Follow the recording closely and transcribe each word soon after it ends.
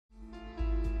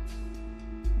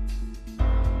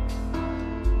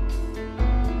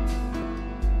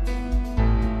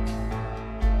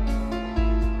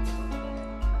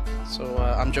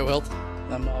I'm Joe Hilt.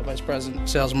 I'm Vice President of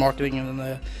Sales and Marketing in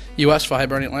the U.S. for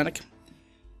Hibernia Atlantic.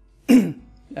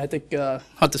 I think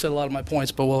Hunter said a lot of my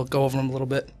points, but we'll go over them a little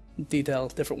bit in detail,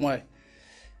 different way.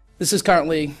 This is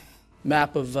currently a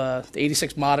map of the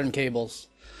 86 modern cables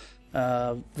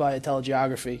via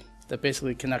telegeography that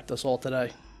basically connect us all today.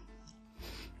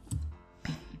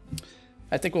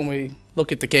 I think when we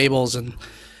look at the cables and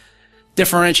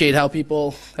differentiate how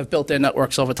people have built their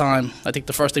networks over time, I think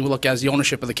the first thing we look at is the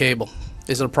ownership of the cable.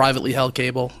 Is it a privately held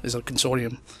cable? Is it a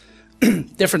consortium?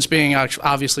 Difference being,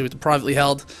 obviously, with the privately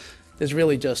held, there's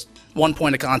really just one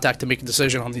point of contact to make a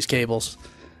decision on these cables,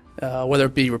 whether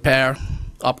it be repair,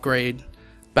 upgrade,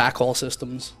 backhaul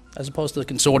systems, as opposed to the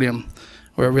consortium,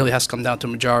 where it really has to come down to a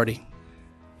majority.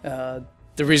 The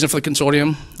reason for the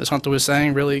consortium, as Hunter was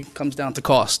saying, really comes down to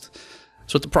cost.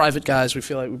 So with the private guys, we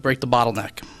feel like we break the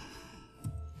bottleneck.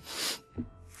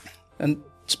 And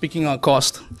speaking on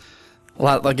cost, a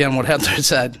lot, again, what Hunter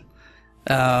said,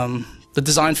 the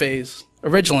design phase,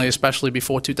 originally, especially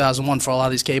before 2001, for a lot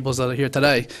of these cables that are here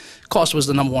today, cost was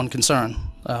the #1 concern.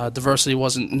 Diversity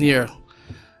wasn't near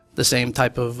the same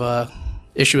type of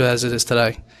issue as it is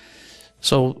today.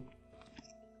 So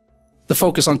the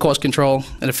focus on cost control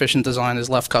and efficient design has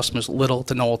left customers little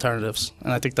to no alternatives.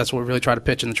 And I think that's what we really try to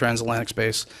pitch in the transatlantic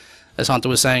space. As Hunter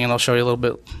was saying, and I'll show you a little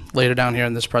bit later down here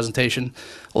in this presentation,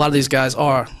 a lot of these guys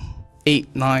are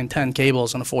 8, 9, 10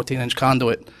 cables on a 14-inch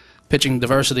conduit, pitching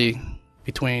diversity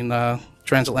between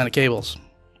transatlantic cables.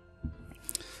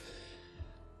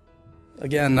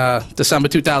 Again, December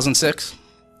 2006,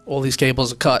 all these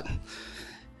cables are cut.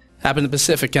 Happened in the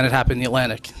Pacific, can it happen in the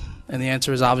Atlantic? And the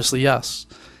answer is obviously yes.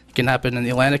 It can happen in the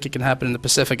Atlantic, it can happen in the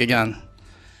Pacific again.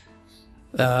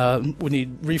 We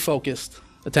need refocused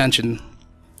attention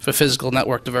for physical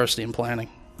network diversity and planning.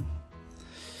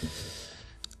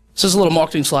 This is a little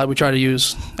marketing slide we try to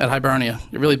use at Hibernia.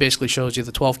 It really basically shows you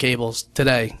the 12 cables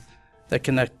today that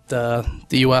connect the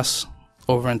US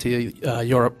over into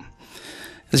Europe.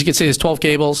 As you can see, there's 12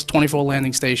 cables, 24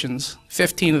 landing stations.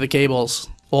 15 of the cables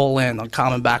all land on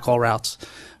common backhaul routes,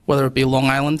 whether it be Long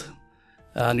Island,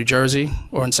 New Jersey,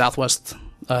 or in southwest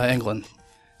England.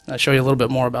 I'll show you a little bit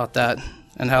more about that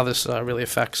and how this really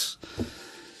affects.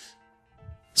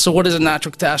 So what is a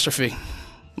natural catastrophe?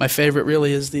 My favorite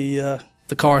really is the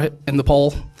car in the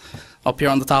pole up here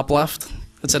on the top left.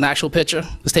 It's an actual picture.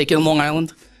 It's taken in Long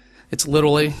Island. It's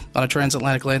literally on a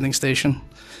transatlantic landing station.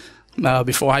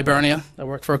 Before Hibernia, I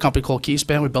worked for a company called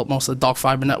Keyspan. We built most of the dark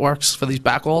fiber networks for these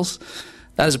backhauls.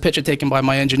 That is a picture taken by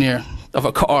my engineer of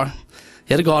a car.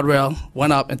 Hit a guardrail,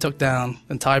 went up and took down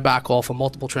the entire backhaul for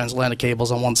multiple transatlantic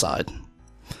cables on one side.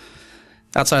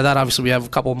 Outside of that, obviously, we have a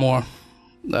couple more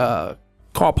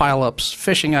car pileups,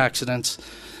 fishing accidents,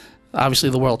 obviously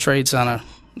the World Trade Center,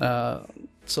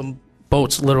 some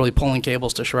boats literally pulling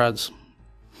cables to shreds.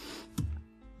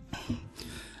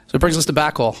 So it brings us to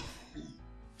backhaul.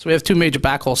 So we have two major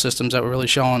backhaul systems that we're really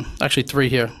showing, actually three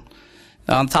here.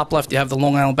 On the top left, you have the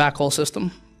Long Island backhaul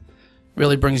system.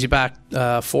 Really brings you back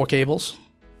 4 cables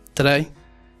today,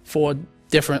 4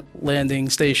 different landing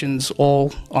stations,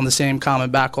 all on the same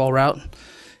common backhaul route.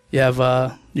 You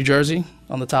have New Jersey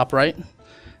on the top right.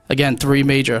 Again, 3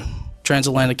 major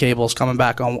transatlantic cables coming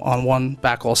back on one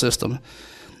backhaul system.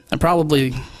 And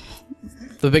probably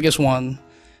the biggest one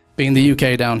being the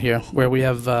UK down here, where we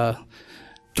have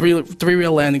three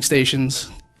real landing stations,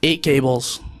 8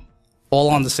 cables, all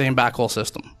on the same backhaul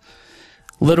system.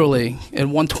 Literally,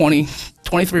 in one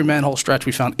 23 manhole stretch,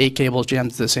 we found 8 cables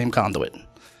jammed to the same conduit.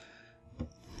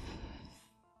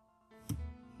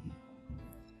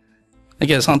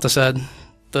 Again, as Hunter said,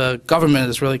 the government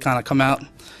has really kind of come out.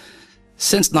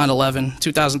 Since 9/11,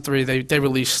 2003, they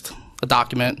released a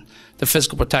document, the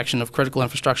Physical Protection of Critical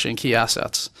Infrastructure and Key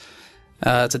Assets.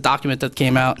 It's a document that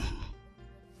came out.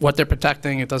 What they're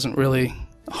protecting, it doesn't really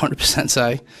 100%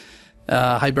 say.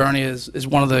 Hibernia is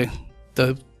one of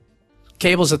the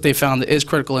cables that they found that is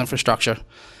critical infrastructure,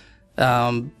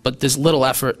 but there's little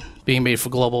effort being made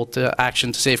for global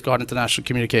action to safeguard international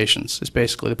communications, is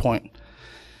basically the point.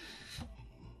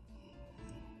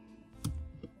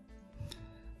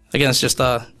 Again, it's just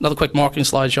another quick marketing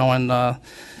slide showing,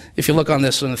 if you look on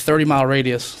this, in a 30-mile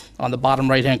radius, on the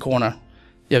bottom right-hand corner,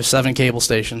 you have 7 cable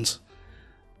stations.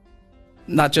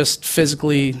 Not just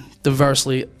physically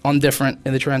diversely undifferent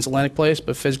in the transatlantic place,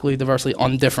 but physically diversely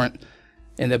undifferent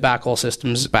in the backhaul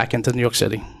systems back into New York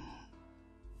City.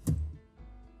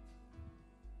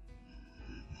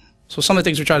 So some of the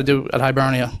things we try to do at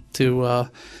Hibernia to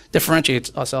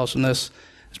differentiate ourselves from this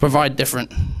is provide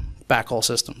different backhaul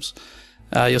systems.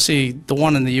 You'll see the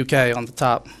one in the UK on the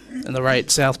top and the right,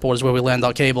 Southport, is where we land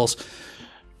our cables.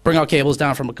 Bring our cables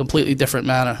down from a completely different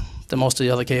manner than most of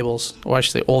the other cables, or I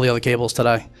should say all the other cables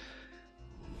today.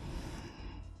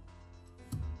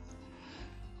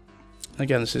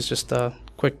 Again, this is just a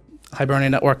quick Hibernia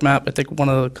network map. I think one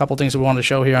of the couple things that we wanted to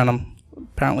show here, and I'm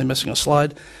apparently missing a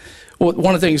slide. Well,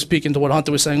 one of the things, speaking to what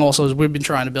Hunter was saying also, is we've been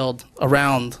trying to build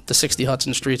around the 60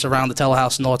 Hudson streets, around the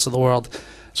telehouse norths of the world.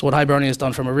 So what Hibernia has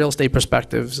done from a real estate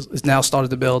perspective is now started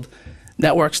to build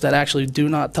networks that actually do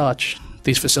not touch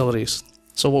these facilities.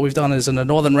 So what we've done is in the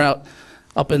northern route,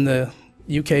 up in the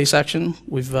UK section,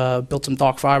 we've built some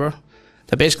dark fiber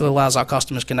that basically allows our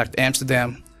customers to connect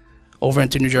Amsterdam over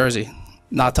into New Jersey,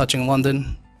 not touching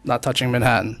London, not touching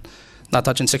Manhattan, not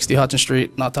touching 60 Hudson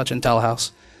Street, not touching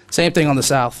Telehouse. Same thing on the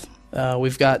south.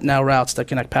 We've got now routes that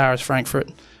connect Paris, Frankfurt,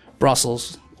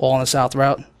 Brussels, all on the south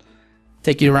route.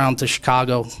 Take you around to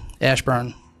Chicago,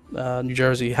 Ashburn, New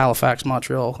Jersey, Halifax,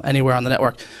 Montreal, anywhere on the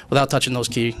network without touching those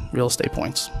key real estate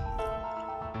points.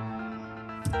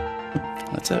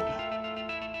 That's it.